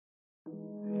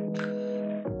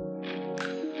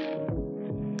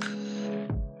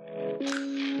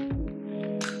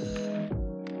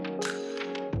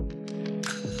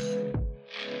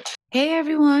Hey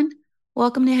everyone,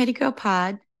 welcome to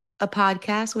HeadyGirlPod, a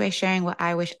podcast where sharing what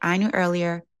I wish I knew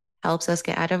earlier helps us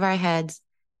get out of our heads,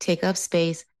 take up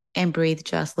space, and breathe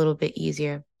just a little bit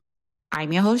easier.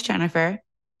 I'm your host, Jennifer,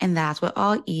 and that's with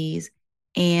all ease.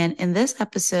 And in this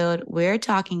episode, we're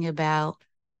talking about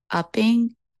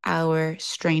upping our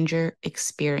stranger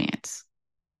experience.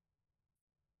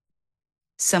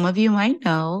 Some of you might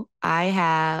know I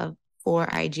have 4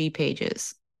 IG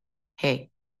pages. Hey,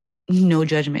 no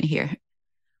judgment here.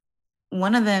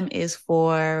 One of them is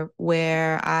for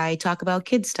where I talk about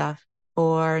kid stuff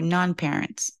for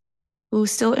non-parents who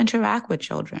still interact with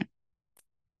children,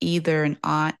 either an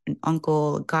aunt, an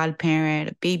uncle, a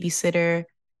godparent, a babysitter,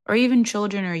 or even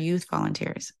children or youth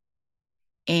volunteers.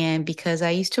 And because I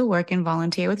used to work and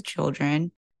volunteer with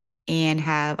children and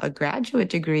have a graduate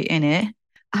degree in it,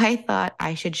 I thought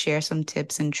I should share some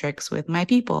tips and tricks with my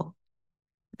people.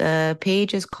 The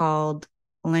page is called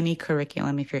Lenny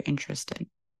Curriculum if you're interested.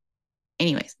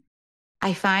 Anyways,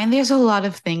 I find there's a lot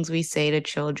of things we say to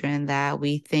children that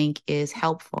we think is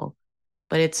helpful,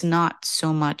 but it's not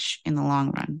so much in the long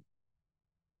run.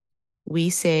 We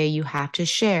say you have to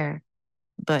share,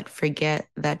 but forget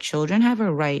that children have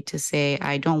a right to say,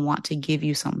 I don't want to give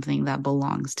you something that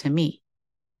belongs to me.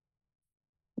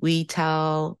 We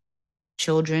tell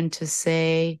children to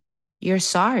say, you're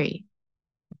sorry,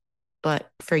 but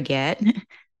forget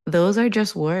those are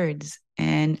just words.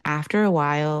 And after a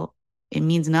while, it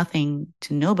means nothing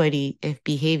to nobody if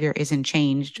behavior isn't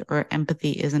changed or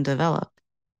empathy isn't developed.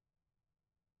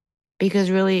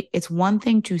 Because really, it's one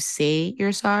thing to say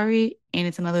you're sorry, and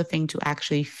it's another thing to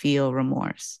actually feel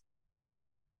remorse.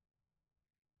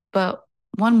 But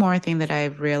one more thing that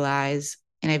I've realized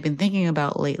and I've been thinking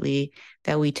about lately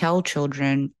that we tell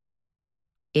children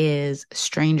is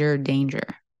stranger danger.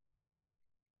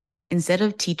 Instead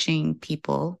of teaching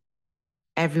people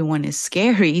everyone is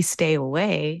scary, stay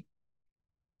away,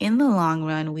 in the long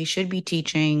run, we should be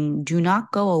teaching do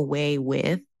not go away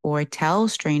with or tell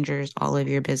strangers all of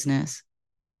your business.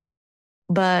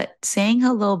 But saying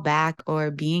hello back or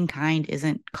being kind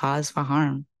isn't cause for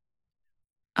harm.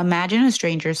 Imagine a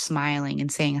stranger smiling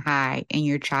and saying hi, and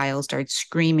your child starts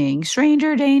screaming,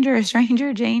 stranger danger,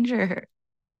 stranger danger.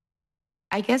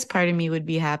 I guess part of me would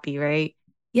be happy, right?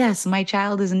 Yes, my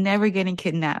child is never getting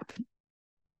kidnapped.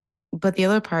 But the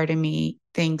other part of me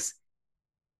thinks,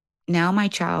 now my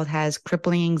child has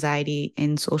crippling anxiety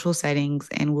in social settings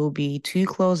and will be too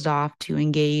closed off to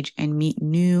engage and meet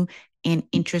new and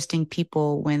interesting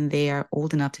people when they are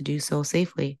old enough to do so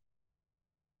safely.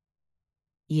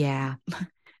 Yeah,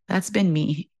 that's been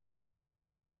me.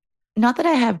 Not that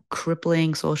I have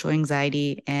crippling social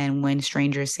anxiety and when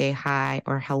strangers say hi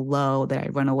or hello that I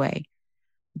run away,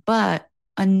 but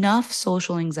enough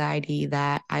social anxiety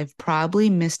that I've probably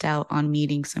missed out on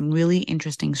meeting some really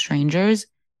interesting strangers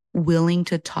willing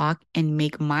to talk and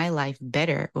make my life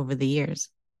better over the years.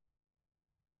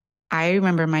 I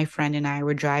remember my friend and I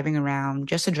were driving around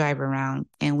just to drive around,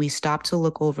 and we stopped to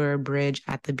look over a bridge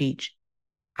at the beach.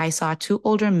 I saw two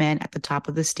older men at the top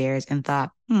of the stairs and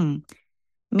thought,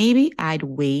 maybe I'd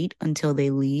wait until they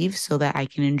leave so that I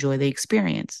can enjoy the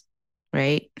experience,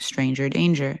 right? Stranger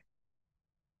danger.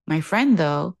 My friend,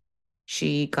 though,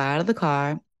 she got out of the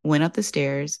car, went up the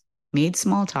stairs, made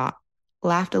small talk,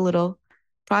 laughed a little,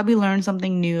 probably learned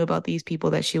something new about these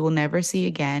people that she will never see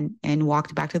again, and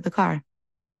walked back to the car.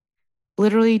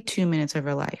 Literally 2 minutes of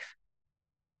her life.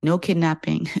 No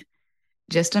kidnapping,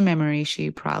 just a memory she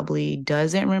probably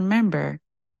doesn't remember,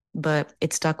 but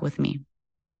it stuck with me.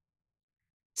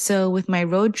 So, with my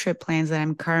road trip plans that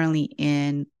I'm currently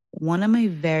in, one of my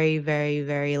very, very,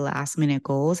 very last minute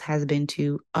goals has been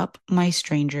to up my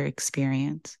stranger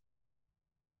experience.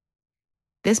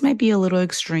 This might be a little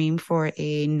extreme for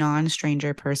a non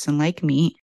stranger person like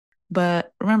me,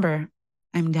 but remember,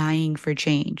 I'm dying for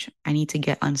change. I need to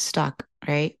get unstuck,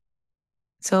 right?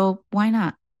 So, why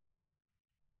not?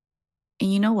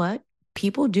 And you know what?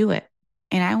 People do it,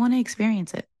 and I want to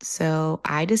experience it. So,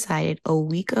 I decided a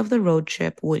week of the road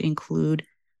trip would include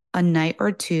a night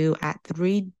or two at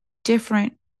three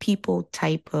different people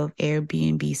type of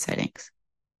Airbnb settings.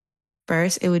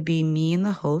 First, it would be me and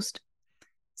the host.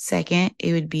 Second,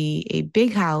 it would be a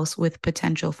big house with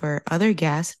potential for other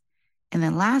guests. And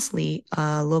then lastly,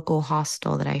 a local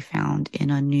hostel that I found in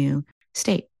a new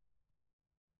state.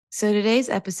 So today's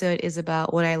episode is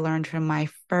about what I learned from my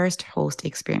first host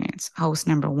experience, host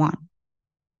number one.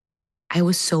 I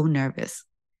was so nervous.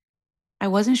 I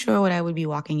wasn't sure what I would be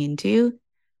walking into.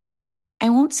 I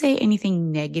won't say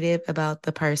anything negative about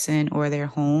the person or their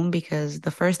home because the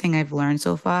first thing I've learned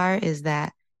so far is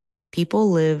that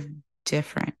people live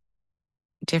different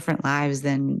lives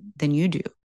than you do.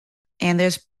 And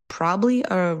there's probably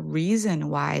a reason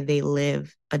why they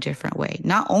live a different way.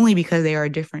 Not only because they are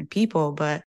different people,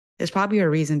 but there's probably a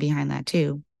reason behind that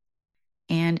too.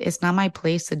 And it's not my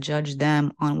place to judge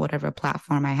them on whatever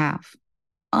platform I have,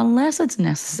 unless it's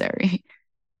necessary.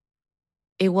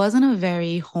 It wasn't a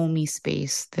very homey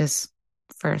space, this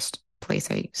first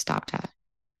place I stopped at.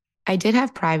 I did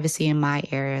have privacy in my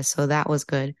area, so that was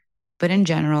good. But in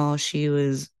general, she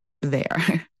was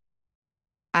there.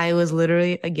 I was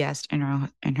literally a guest in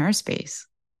her space.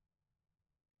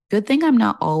 Good thing I'm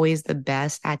not always the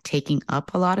best at taking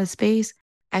up a lot of space.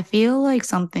 I feel like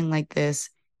something like this,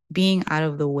 being out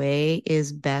of the way,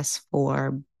 is best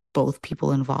for both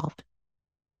people involved.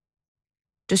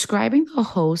 Describing the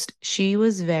host, she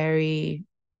was very,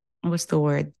 what's the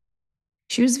word?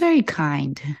 She was very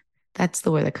kind. That's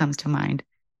the word that comes to mind.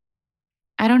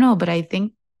 I don't know, but I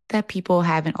think that people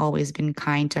haven't always been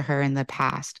kind to her in the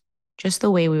past, just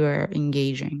the way we were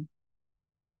engaging.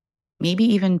 Maybe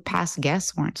even past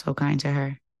guests weren't so kind to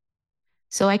her.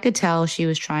 So I could tell she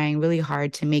was trying really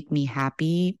hard to make me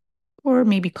happy or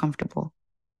maybe comfortable.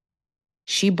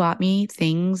 She bought me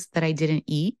things that I didn't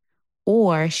eat,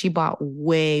 or she bought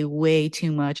way, way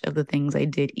too much of the things I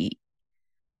did eat.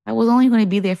 I was only going to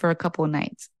be there for a couple of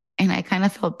nights, and I kind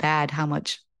of felt bad how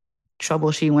much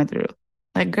trouble she went through.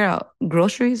 Like, girl,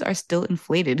 groceries are still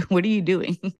inflated. What are you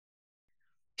doing?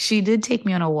 She did take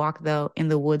me on a walk, though, in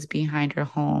the woods behind her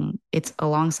home. It's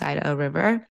alongside a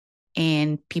river,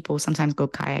 and people sometimes go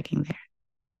kayaking there.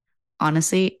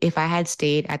 Honestly, if I had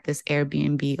stayed at this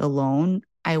Airbnb alone,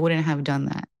 I wouldn't have done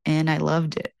that. And I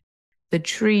loved it. The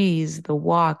trees, the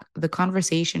walk, the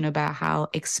conversation about how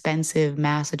expensive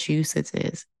Massachusetts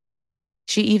is.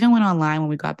 She even went online when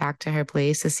we got back to her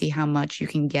place to see how much you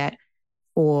can get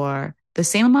for the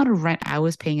same amount of rent I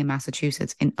was paying in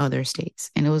Massachusetts in other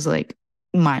states. And it was like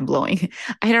mind blowing.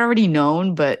 I had already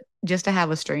known, but just to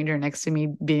have a stranger next to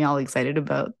me being all excited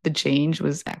about the change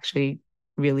was actually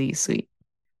really sweet.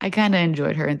 I kind of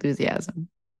enjoyed her enthusiasm.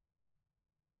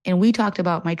 And we talked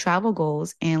about my travel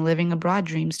goals and living abroad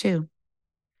dreams too.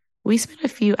 We spent a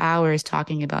few hours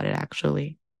talking about it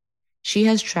actually. She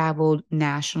has traveled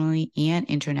nationally and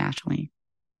internationally.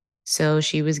 So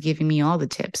she was giving me all the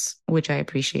tips, which I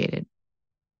appreciated.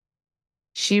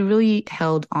 She really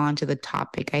held on to the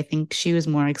topic. I think she was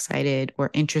more excited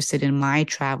or interested in my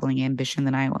traveling ambition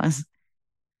than I was.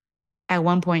 At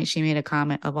one point, she made a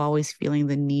comment of always feeling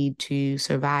the need to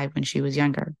survive when she was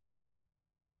younger.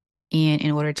 And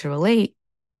in order to relate,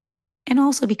 and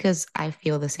also because I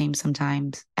feel the same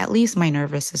sometimes, at least my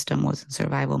nervous system was in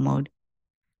survival mode.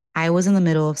 I was in the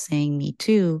middle of saying me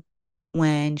too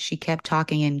when she kept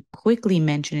talking and quickly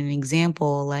mentioned an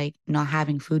example like not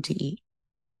having food to eat.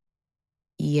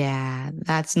 Yeah,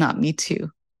 that's not me too.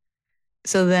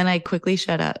 So then I quickly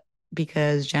shut up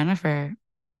because Jennifer,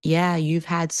 yeah, you've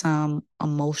had some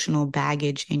emotional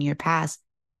baggage in your past,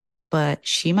 but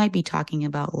she might be talking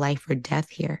about life or death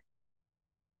here.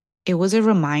 It was a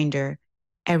reminder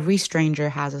every stranger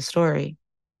has a story.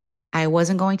 I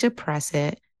wasn't going to press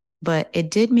it, but it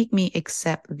did make me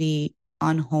accept the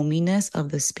unhominess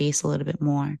of the space a little bit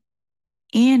more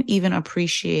and even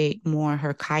appreciate more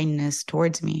her kindness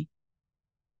towards me.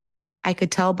 I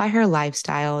could tell by her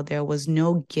lifestyle there was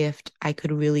no gift I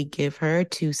could really give her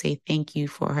to say thank you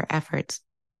for her efforts.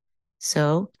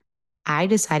 So I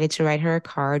decided to write her a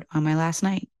card on my last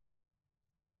night.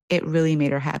 It really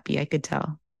made her happy, I could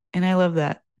tell. And I love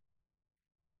that.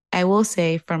 I will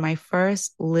say for my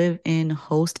first live in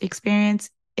host experience,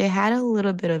 it had a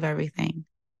little bit of everything.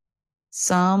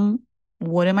 Some,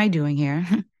 what am I doing here?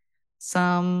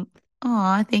 Some,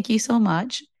 aw, thank you so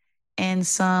much. And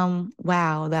some,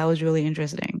 wow, that was really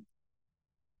interesting.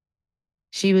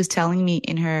 She was telling me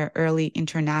in her early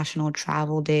international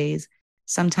travel days,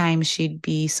 sometimes she'd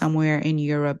be somewhere in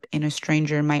Europe and a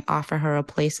stranger might offer her a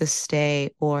place to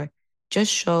stay or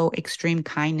just show extreme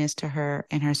kindness to her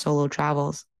in her solo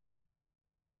travels.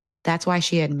 That's why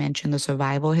she had mentioned the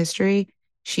survival history.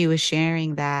 She was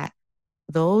sharing that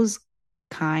those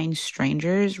kind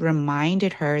strangers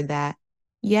reminded her that,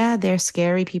 yeah, there's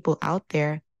scary people out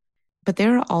there, but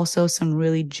there are also some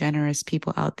really generous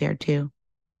people out there too.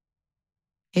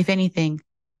 If anything,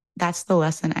 that's the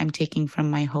lesson I'm taking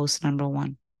from my host number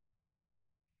one.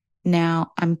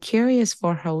 Now, I'm curious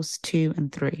for host two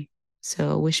and three,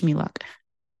 so wish me luck.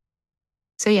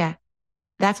 So, yeah,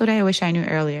 that's what I wish I knew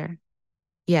earlier.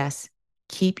 Yes,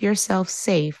 keep yourself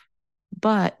safe,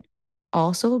 but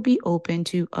also be open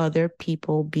to other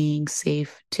people being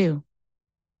safe too.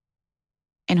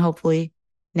 And hopefully,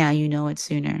 now you know it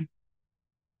sooner.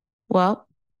 Well,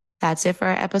 that's it for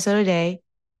our episode today.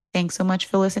 Thanks so much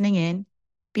for listening in.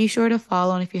 Be sure to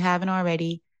follow, and if you haven't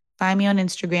already, find me on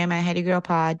Instagram at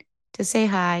HeadyGirlPod to say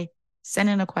hi, send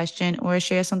in a question, or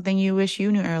share something you wish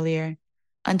you knew earlier.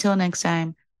 Until next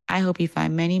time, I hope you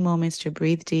find many moments to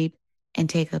breathe deep and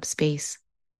take up space.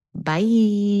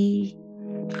 Bye.